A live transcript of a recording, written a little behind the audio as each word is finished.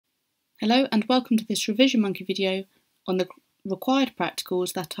Hello and welcome to this Revision Monkey video on the required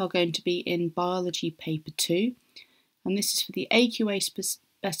practicals that are going to be in Biology Paper 2, and this is for the AQA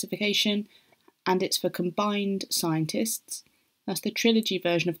specification and it's for combined scientists. That's the trilogy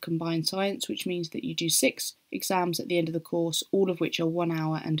version of combined science, which means that you do 6 exams at the end of the course, all of which are 1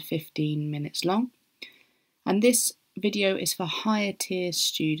 hour and 15 minutes long. And this video is for higher tier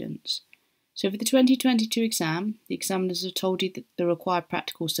students. So for the 2022 exam, the examiners have told you that the required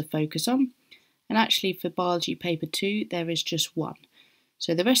practicals to focus on, and actually for Biology Paper 2 there is just one.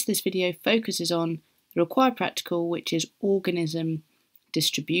 So the rest of this video focuses on the required practical, which is organism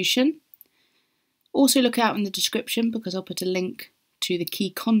distribution. Also look out in the description because I'll put a link to the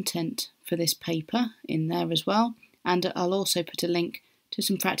key content for this paper in there as well, and I'll also put a link to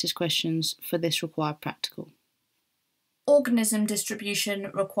some practice questions for this required practical. Organism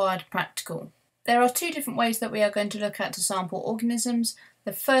distribution required practical. There are 2 different ways that we are going to look at to sample organisms.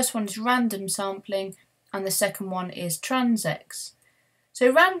 The first one is random sampling and the second one is transects.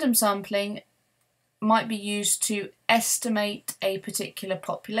 So random sampling might be used to estimate a particular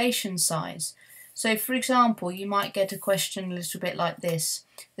population size. So for example, you might get a question a little bit like this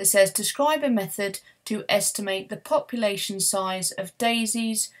that says, describe a method to estimate the population size of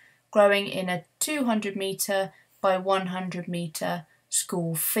daisies growing in a 200 metre by 100 metre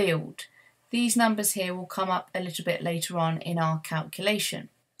school field. These numbers here will come up a little bit later on in our calculation.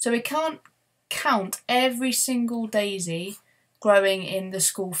 So we can't count every single daisy growing in the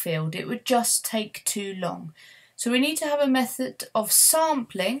school field. It would just take too long. So we need to have a method of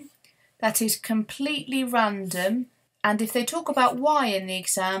sampling that is completely random, and if they talk about why in the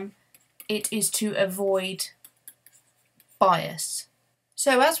exam, it is to avoid bias.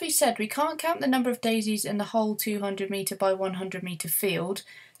 So as we said, we can't count the number of daisies in the whole 200 metre by 100 metre field,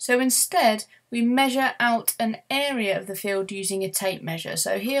 so instead we measure out an area of the field using a tape measure.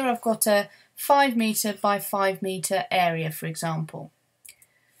 So here I've got a 5 metre by 5 metre area, for example.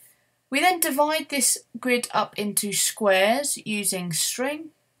 We then divide this grid up into squares using string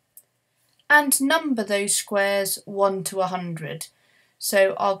and number those squares 1 to 100.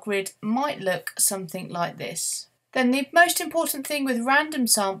 So our grid might look something like this. Then the most important thing with random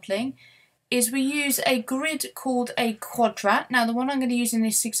sampling is we use a grid called a quadrat. Now the one I'm going to use in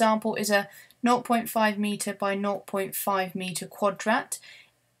this example is a 0.5 metre by 0.5 metre quadrat.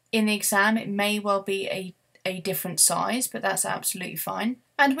 In the exam it may well be a different size, but that's absolutely fine.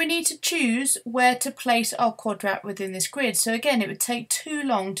 And we need to choose where to place our quadrat within this grid. So again, it would take too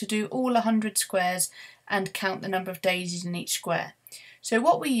long to do all 100 squares and count the number of daisies in each square. So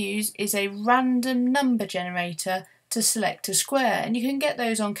what we use is a random number generator to select a square, and you can get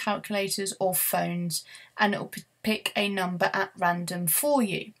those on calculators or phones and it will pick a number at random for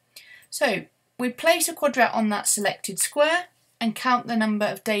you. So we place a quadrat on that selected square and count the number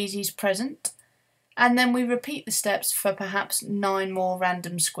of daisies present, and then we repeat the steps for perhaps 9 more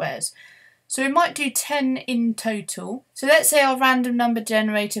random squares. So we might do 10 in total. So let's say our random number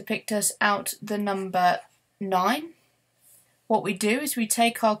generator picked us out the number 9. What we do is we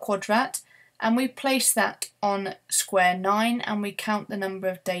take our quadrat and we place that on square 9 and we count the number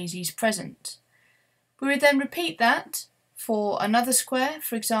of daisies present. We would then repeat that for another square.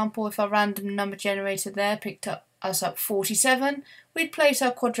 For example, if our random number generator there picked us up 47, we'd place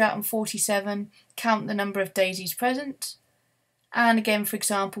our quadrat on 47, count the number of daisies present, and again, for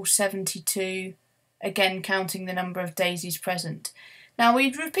example, 72, again counting the number of daisies present. Now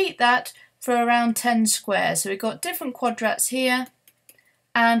we'd repeat that for around 10 squares. So we've got different quadrats here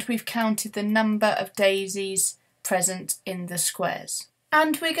and we've counted the number of daisies present in the squares.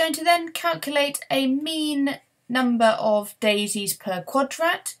 And we're going to then calculate a mean number of daisies per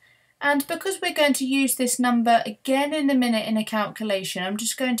quadrat, and because we're going to use this number again in a minute in a calculation, I'm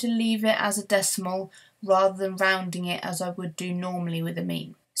just going to leave it as a decimal rather than rounding it as I would do normally with a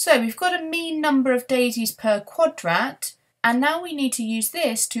mean. So we've got a mean number of daisies per quadrat, and now we need to use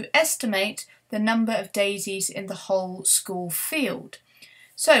this to estimate the number of daisies in the whole school field.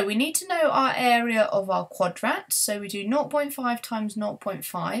 So we need to know our area of our quadrat. So we do 0.5 times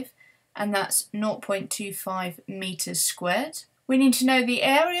 0.5, and that's 0.25 metres squared. We need to know the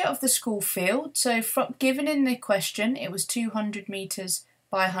area of the school field. So given in the question, it was 200 metres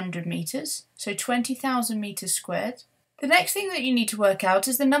by 100 metres, so 20,000 metres squared. The next thing that you need to work out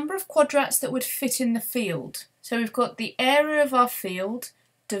is the number of quadrats that would fit in the field. So we've got the area of our field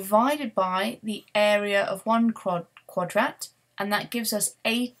divided by the area of one quadrat, and that gives us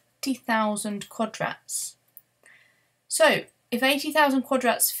 80,000 quadrats. So if 80,000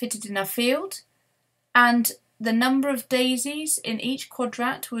 quadrats fitted in our field and the number of daisies in each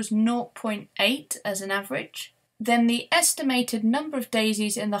quadrat was 0.8 as an average, then the estimated number of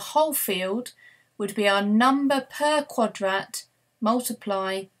daisies in the whole field would be our number per quadrat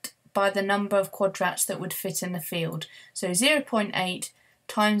multiplied by the number of quadrats that would fit in the field. So 0.8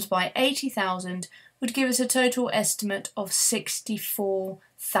 times by 80,000 would give us a total estimate of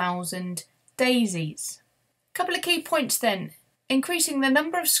 64,000 daisies. A couple of key points then. Increasing the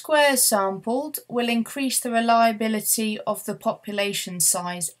number of squares sampled will increase the reliability of the population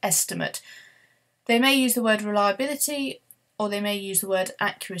size estimate. They may use the word reliability or they may use the word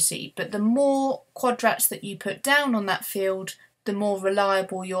accuracy, but the more quadrats that you put down on that field, the more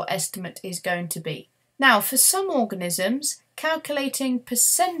reliable your estimate is going to be. Now, for some organisms, calculating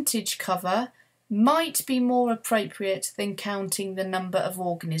percentage cover might be more appropriate than counting the number of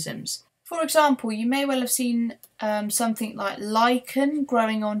organisms. For example, you may well have seen something like lichen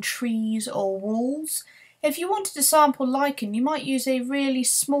growing on trees or walls. If you wanted to sample lichen, you might use a really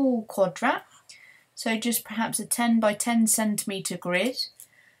small quadrat, so just perhaps a 10 by 10 centimetre grid.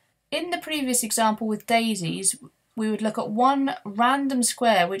 In the previous example with daisies, we would look at one random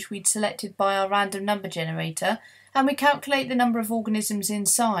square which we'd selected by our random number generator, and we calculate the number of organisms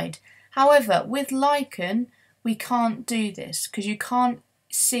inside. However, with lichen, we can't do this because you can't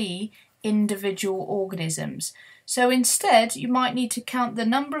see individual organisms. So instead, you might need to count the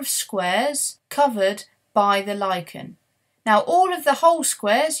number of squares covered by the lichen. Now, all of the whole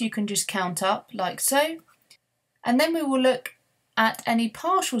squares you can just count up like so, and then we will look at any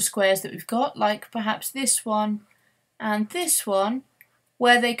partial squares that we've got, like perhaps this one and this one,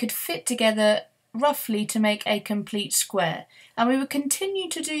 where they could fit together roughly to make a complete square. And we would continue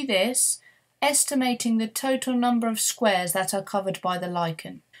to do this, estimating the total number of squares that are covered by the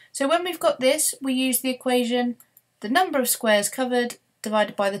lichen. So when we've got this, we use the equation the number of squares covered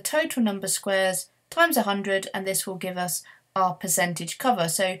divided by the total number of squares times 100, and this will give us our percentage cover.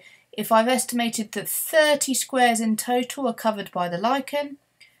 So if I've estimated that 30 squares in total are covered by the lichen,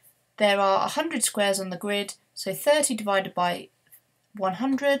 there are 100 squares on the grid, so 30 divided by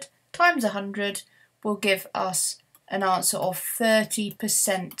 100 times 100 will give us an answer of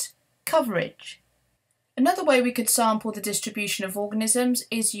 30% coverage. Another way we could sample the distribution of organisms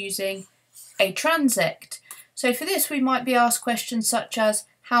is using a transect. So for this we might be asked questions such as,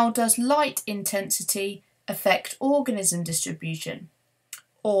 how does light intensity affect organism distribution?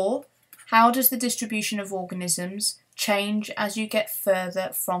 Or, how does the distribution of organisms change as you get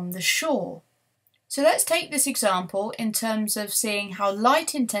further from the shore? So let's take this example in terms of seeing how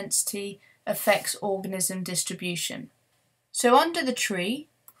light intensity affects organism distribution. So under the tree,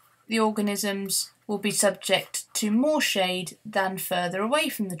 the organisms will be subject to more shade than further away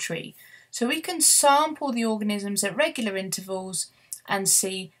from the tree. So we can sample the organisms at regular intervals and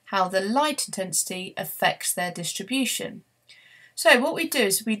see how the light intensity affects their distribution. So what we do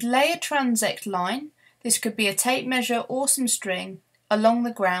is we'd lay a transect line, this could be a tape measure or some string, along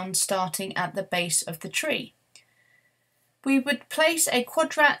the ground starting at the base of the tree. We would place a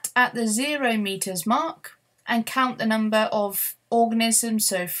quadrat at the 0 metres mark and count the number of organisms,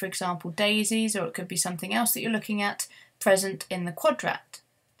 so for example daisies, or it could be something else that you're looking at, present in the quadrat.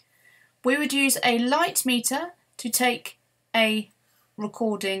 We would use a light meter to take a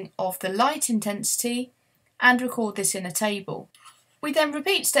recording of the light intensity and record this in a table. We then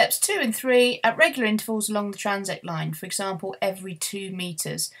repeat steps 2 and 3 at regular intervals along the transect line, for example every 2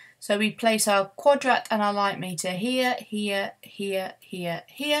 metres. So we place our quadrat and our light meter here, here, here, here,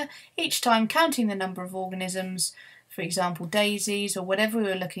 here, each time counting the number of organisms, for example daisies or whatever we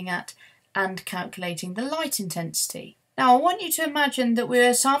were looking at, and calculating the light intensity. Now I want you to imagine that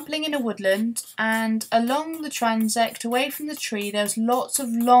we're sampling in a woodland, and along the transect away from the tree there's lots of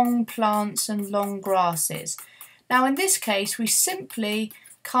long plants and long grasses. Now in this case we simply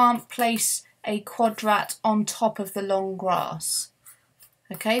can't place a quadrat on top of the long grass,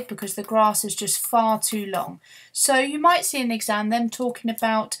 okay, because the grass is just far too long. So you might see in the exam them talking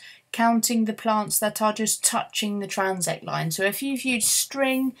about counting the plants that are just touching the transect line. So if you've used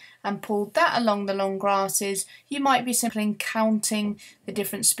string and pulled that along the long grasses, you might be simply counting the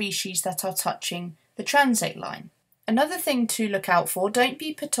different species that are touching the transect line. Another thing to look out for, don't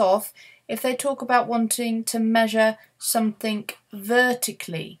be put off if they talk about wanting to measure something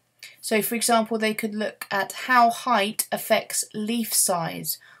vertically. So for example, they could look at how height affects leaf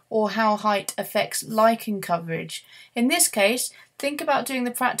size or how height affects lichen coverage. In this case, think about doing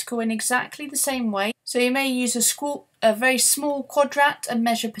the practical in exactly the same way. So you may use a very small quadrat and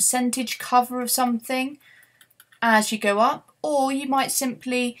measure percentage cover of something as you go up, or you might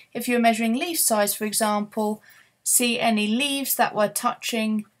simply, if you're measuring leaf size for example, see any leaves that were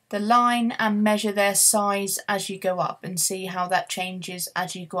touching the line and measure their size as you go up and see how that changes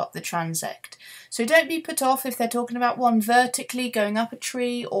as you go up the transect. So don't be put off if they're talking about one vertically going up a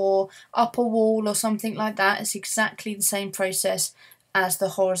tree or up a wall or something like that. It's exactly the same process as the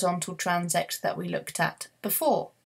horizontal transect that we looked at before.